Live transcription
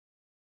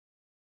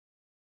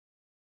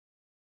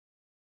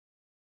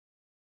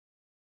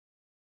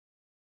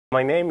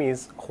My name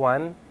is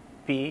Juan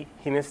P.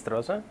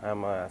 Ginestrosa.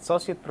 I'm an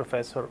associate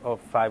professor of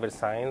fiber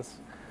science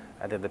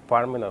at the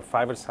Department of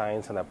Fiber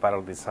Science and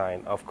Apparel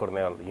Design of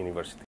Cornell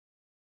University.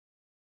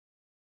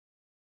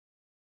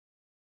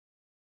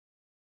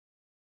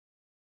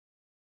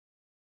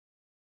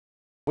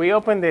 We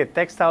opened the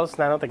Textiles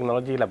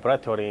Nanotechnology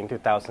Laboratory in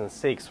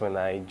 2006 when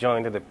I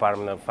joined the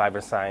Department of Fiber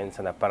Science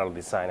and Apparel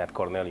Design at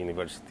Cornell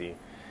University.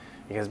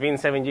 It has been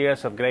 7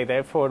 years of great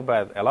effort,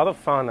 but a lot of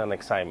fun and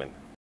excitement.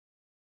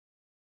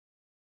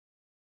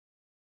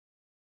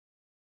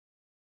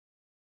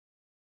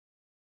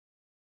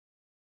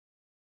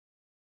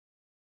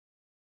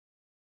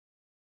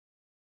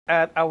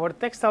 At our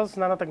Textiles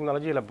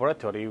Nanotechnology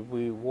Laboratory,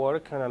 we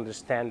work on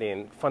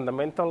understanding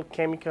fundamental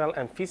chemical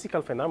and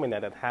physical phenomena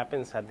that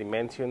happens at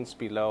dimensions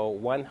below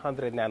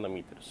 100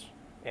 nanometers.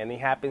 And it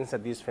happens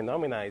that this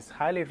phenomena is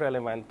highly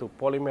relevant to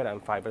polymer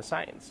and fiber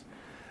science.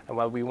 And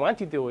what we want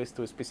to do is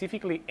to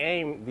specifically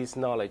aim this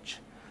knowledge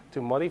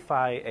to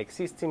modify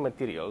existing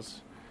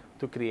materials,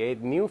 to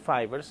create new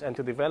fibers, and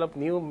to develop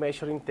new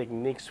measuring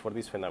techniques for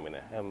this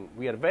phenomena. And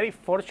we are very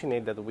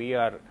fortunate that we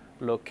are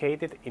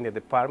located in the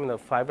Department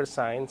of Fiber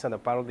Science and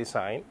Apparel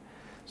Design,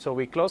 so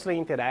we closely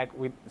interact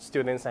with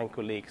students and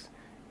colleagues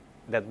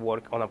that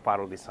work on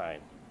apparel design.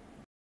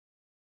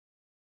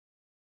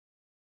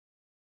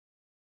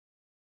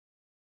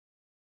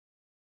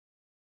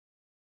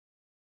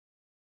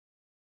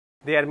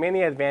 There are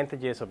many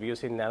advantages of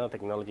using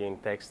nanotechnology in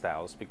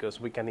textiles because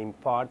we can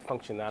impart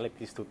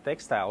functionalities to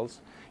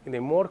textiles in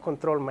a more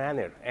controlled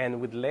manner and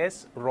with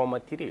less raw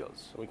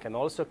materials. We can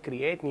also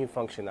create new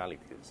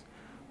functionalities.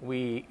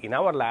 In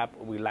our lab,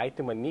 we like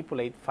to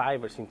manipulate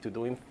fibers into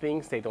doing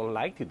things they don't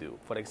like to do.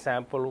 For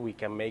example, we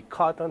can make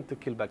cotton to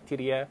kill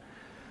bacteria.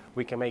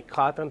 We can make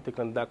cotton to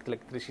conduct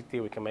electricity.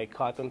 We can make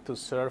cotton to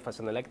serve as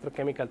an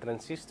electrochemical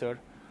transistor,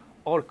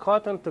 or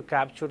cotton to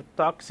capture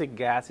toxic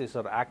gases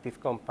or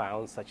active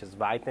compounds such as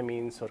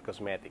vitamins or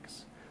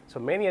cosmetics. So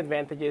many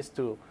advantages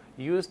to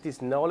use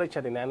this knowledge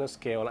at the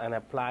nanoscale and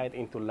apply it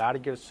into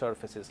larger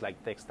surfaces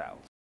like textiles.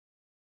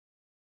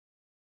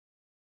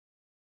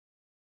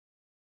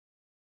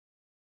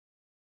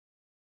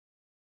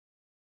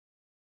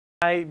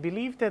 I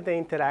believe that the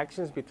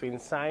interactions between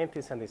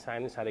scientists and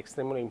designers are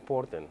extremely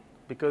important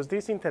because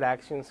these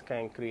interactions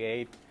can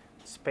create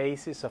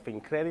spaces of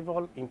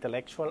incredible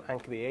intellectual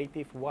and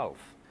creative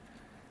wealth.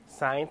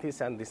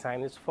 Scientists and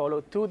designers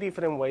follow two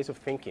different ways of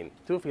thinking,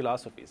 two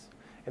philosophies.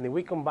 And if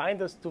we combine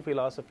those two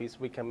philosophies,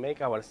 we can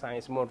make our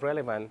science more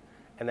relevant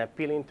and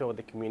appealing to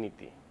the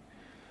community.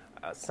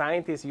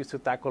 Scientists used to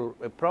tackle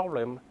a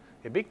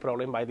big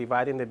problem, by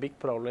dividing the big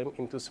problem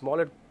into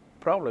smaller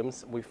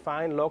problems. We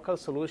find local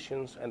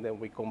solutions, and then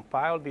we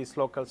compile these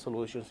local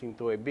solutions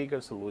into a bigger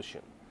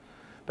solution.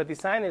 But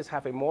designers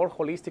have a more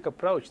holistic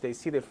approach. They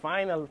see the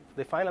final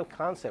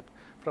concept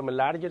from a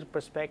larger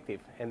perspective,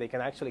 and they can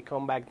actually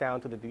come back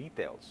down to the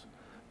details.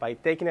 By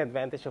taking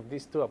advantage of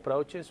these two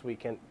approaches,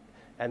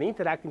 and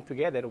interacting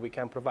together, we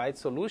can provide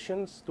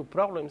solutions to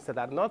problems that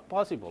are not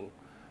possible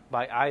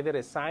by either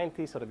a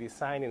scientist or a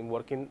designer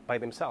working by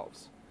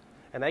themselves.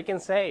 And I can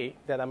say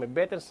that I'm a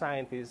better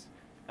scientist,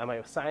 and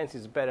my science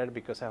is better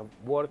because I've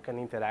worked and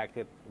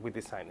interacted with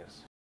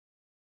designers.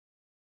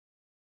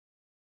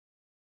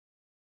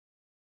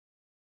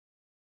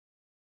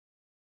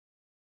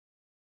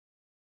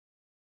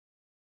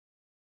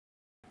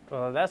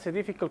 Well, that's a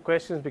difficult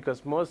question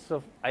because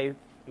I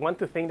want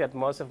to think that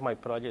most of my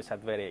projects are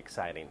very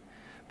exciting.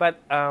 But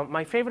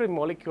my favorite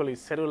molecule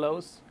is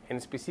cellulose,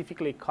 and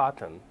specifically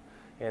cotton.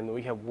 And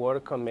we have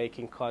worked on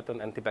making cotton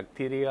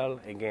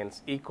antibacterial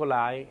against E.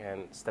 coli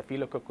and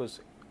Staphylococcus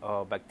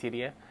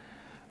bacteria.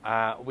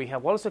 We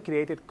have also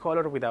created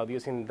color without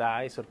using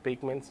dyes or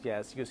pigments,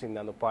 just using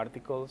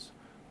nanoparticles.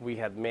 We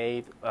have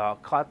made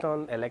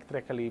cotton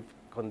electrically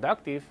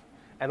conductive,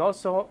 and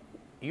also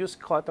use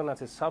cotton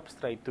as a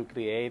substrate to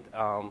create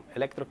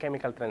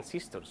electrochemical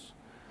transistors.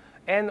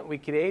 And we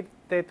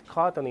created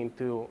cotton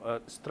into a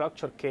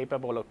structure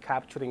capable of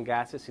capturing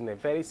gases in a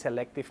very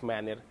selective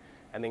manner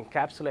and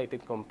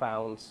encapsulated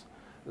compounds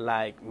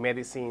like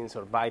medicines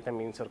or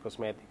vitamins or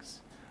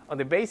cosmetics. On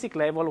the basic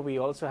level, we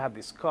also have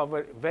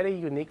discovered very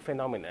unique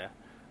phenomena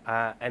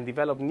and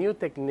developed new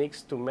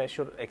techniques to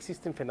measure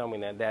existing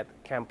phenomena that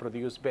can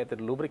produce better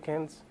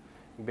lubricants,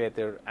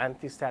 better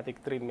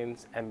anti-static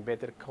treatments, and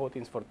better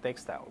coatings for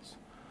textiles.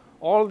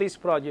 All these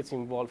projects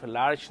involve a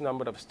large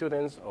number of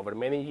students over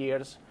many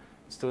years,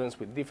 students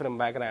with different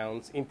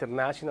backgrounds,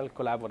 international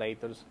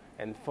collaborators,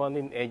 and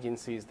funding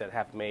agencies that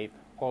have made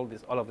all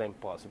of them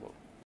possible.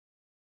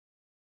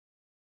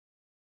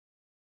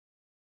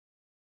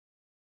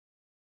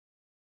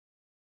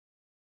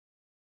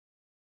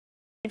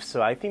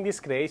 So I think these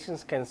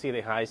creations can see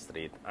the high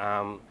street.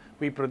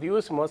 We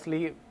produce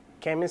mostly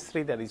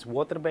chemistry that is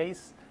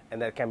water-based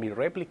and that can be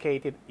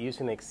replicated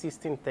using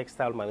existing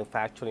textile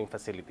manufacturing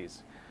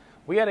facilities.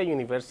 We are a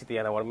university,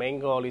 and our main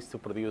goal is to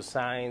produce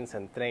science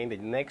and train the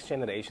next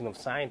generation of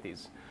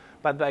scientists.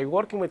 But by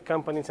working with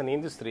companies and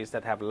industries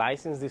that have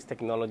licensed these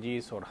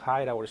technologies or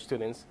hired our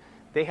students,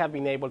 they have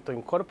been able to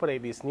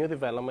incorporate these new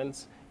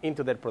developments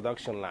into their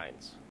production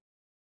lines.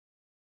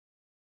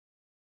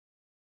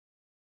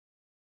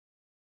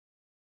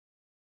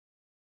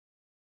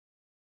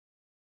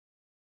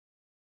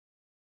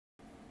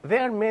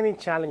 There are many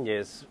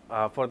challenges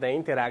for the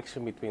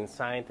interaction between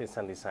scientists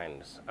and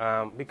designers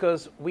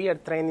because we are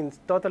trained in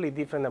totally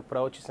different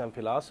approaches and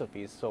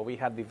philosophies, so we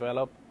have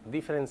developed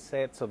different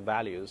sets of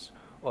values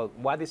or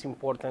what is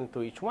important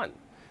to each one.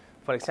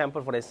 For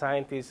example, for a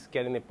scientist,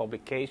 getting a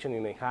publication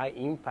in a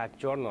high-impact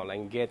journal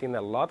and getting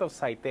a lot of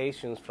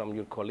citations from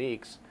your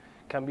colleagues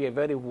can be a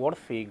very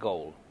worthy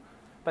goal.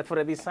 But for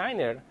a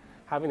designer,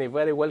 having a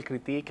very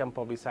well-critiqued and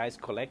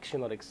publicized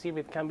collection or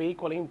exhibit can be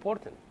equally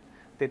important.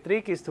 The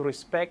trick is to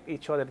respect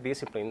each other's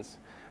disciplines,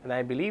 and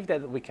I believe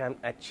that we can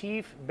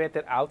achieve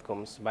better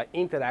outcomes by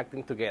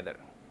interacting together.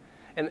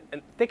 And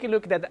take a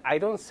look that I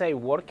don't say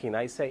working,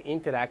 I say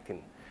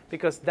interacting,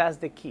 because that's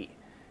the key.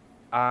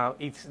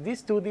 It's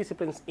these two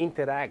disciplines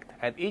interact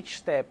at each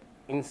step.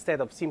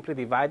 Instead of simply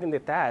dividing the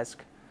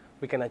task,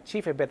 we can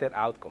achieve a better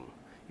outcome.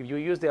 If you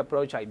use the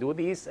approach, I do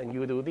this and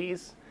you do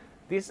this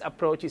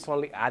approach is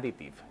only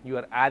additive. You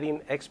are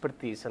adding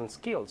expertise and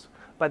skills.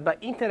 But by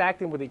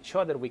interacting with each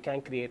other, we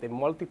can create a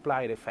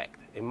multiplier effect,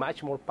 a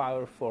much more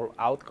powerful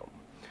outcome.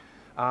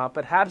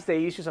 Perhaps the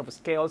issues of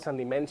scales and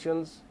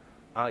dimensions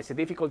is a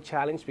difficult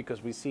challenge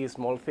because we see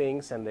small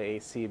things and they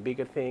see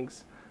bigger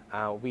things.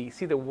 We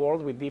see the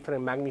world with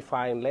different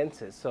magnifying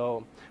lenses.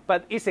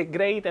 But it's a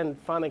great and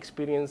fun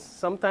experience,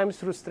 sometimes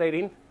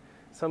frustrating,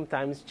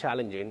 sometimes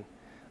challenging.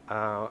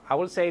 I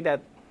will say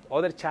that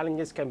other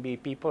challenges can be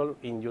people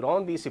in your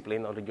own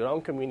discipline or in your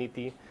own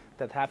community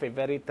that have a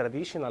very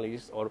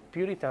traditionalist or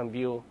Puritan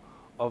view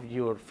of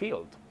your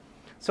field.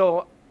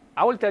 So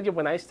I will tell you,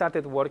 when I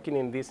started working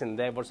in these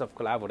endeavors of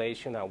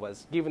collaboration, I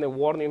was given a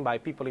warning by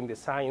people in the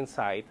science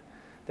side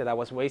that I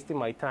was wasting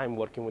my time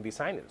working with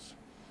designers.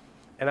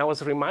 And I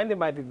was reminded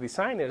by the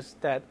designers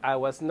that I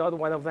was not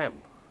one of them.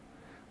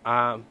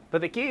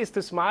 But the key is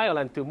to smile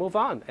and to move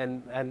on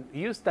and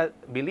use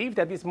that, believe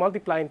that these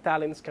multiplying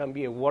talents can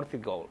be a worthy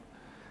goal.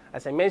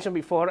 As I mentioned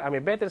before, I'm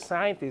a better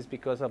scientist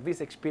because of these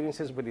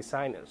experiences with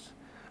designers.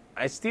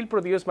 I still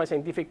produce my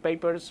scientific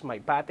papers, my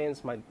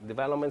patents, my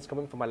developments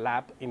coming from a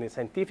lab in a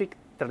scientific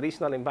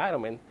traditional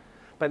environment,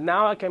 but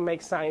now I can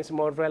make science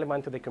more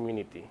relevant to the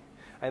community.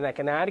 And I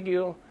can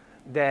argue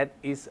that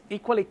it's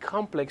equally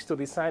complex to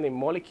design a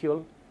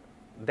molecule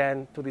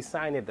than to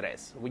design a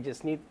dress. We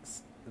just need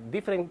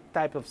different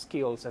type of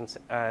skills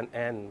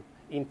and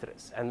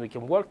interests, and we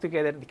can work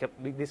together.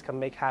 This can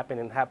make happen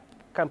and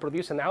can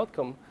produce an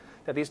outcome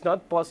that is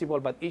not possible,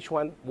 but each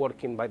one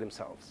working by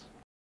themselves.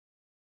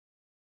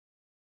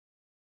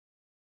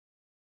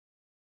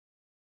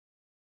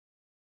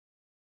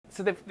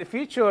 So the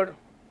future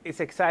is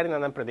exciting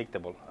and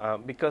unpredictable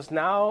because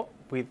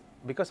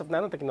of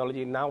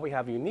nanotechnology, now we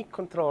have unique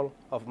control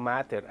of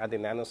matter at the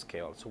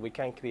nanoscale. So we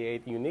can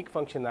create unique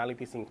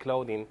functionalities in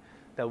clothing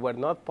that were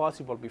not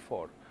possible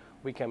before.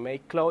 We can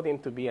make clothing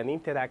to be an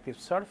interactive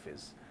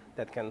surface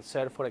that can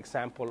serve, for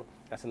example,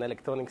 as an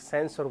electronic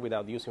sensor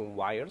without using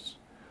wires.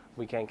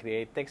 We can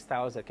create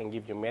textiles that can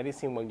give you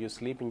medicine when you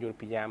sleep in your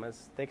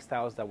pajamas,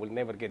 textiles that will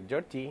never get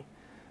dirty,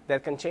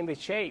 that can change the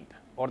shape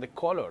or the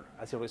color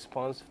as a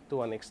response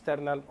to an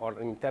external or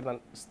internal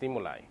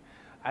stimuli.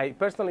 I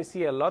personally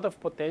see a lot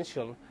of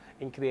potential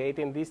in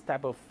creating this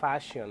type of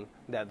fashion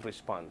that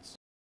responds.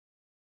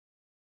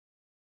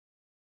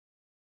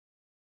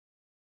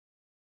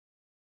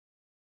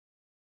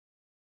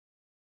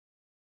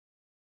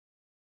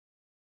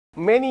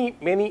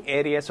 Many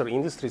areas or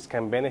industries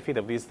can benefit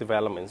of these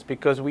developments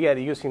because we are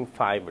using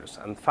fibers,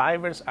 and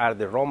fibers are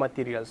the raw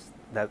materials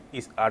that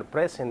are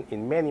present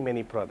in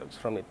many products,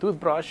 from a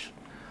toothbrush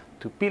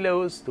to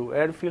pillows to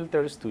air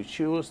filters to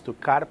shoes to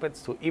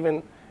carpets to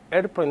even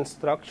airplane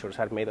structures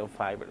are made of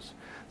fibers.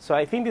 So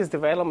I think these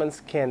developments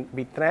can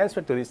be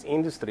transferred to these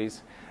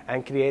industries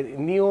and create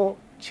new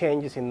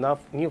changes in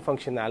new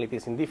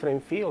functionalities in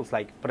different fields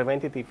like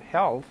preventative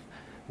health,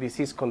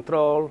 disease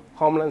control,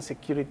 homeland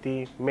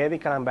security,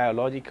 medical and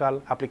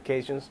biological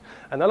applications,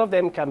 and all of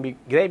them can be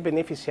great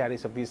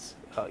beneficiaries of these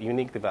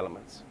unique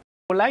developments.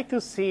 I would like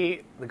to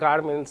see the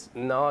garments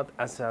not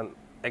as an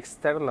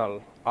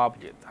external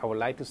object. I would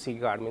like to see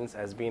garments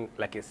as being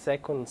like a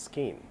second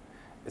skin,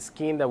 a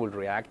skin that will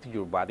react to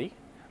your body,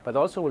 but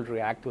also will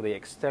react to the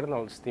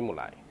external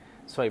stimuli.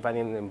 So if I'm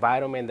in an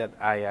environment that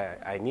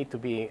I need to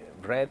be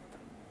red,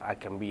 I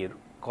can be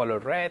color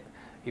red.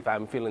 If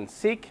I'm feeling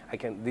sick,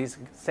 this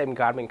same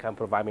garment can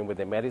provide me with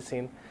the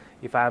medicine.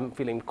 If I'm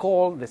feeling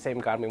cold, the same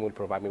garment will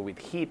provide me with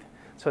heat.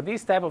 So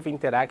these type of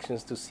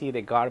interactions to see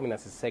the garment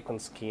as a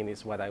second skin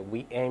is what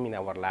we aim in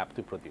our lab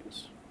to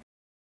produce.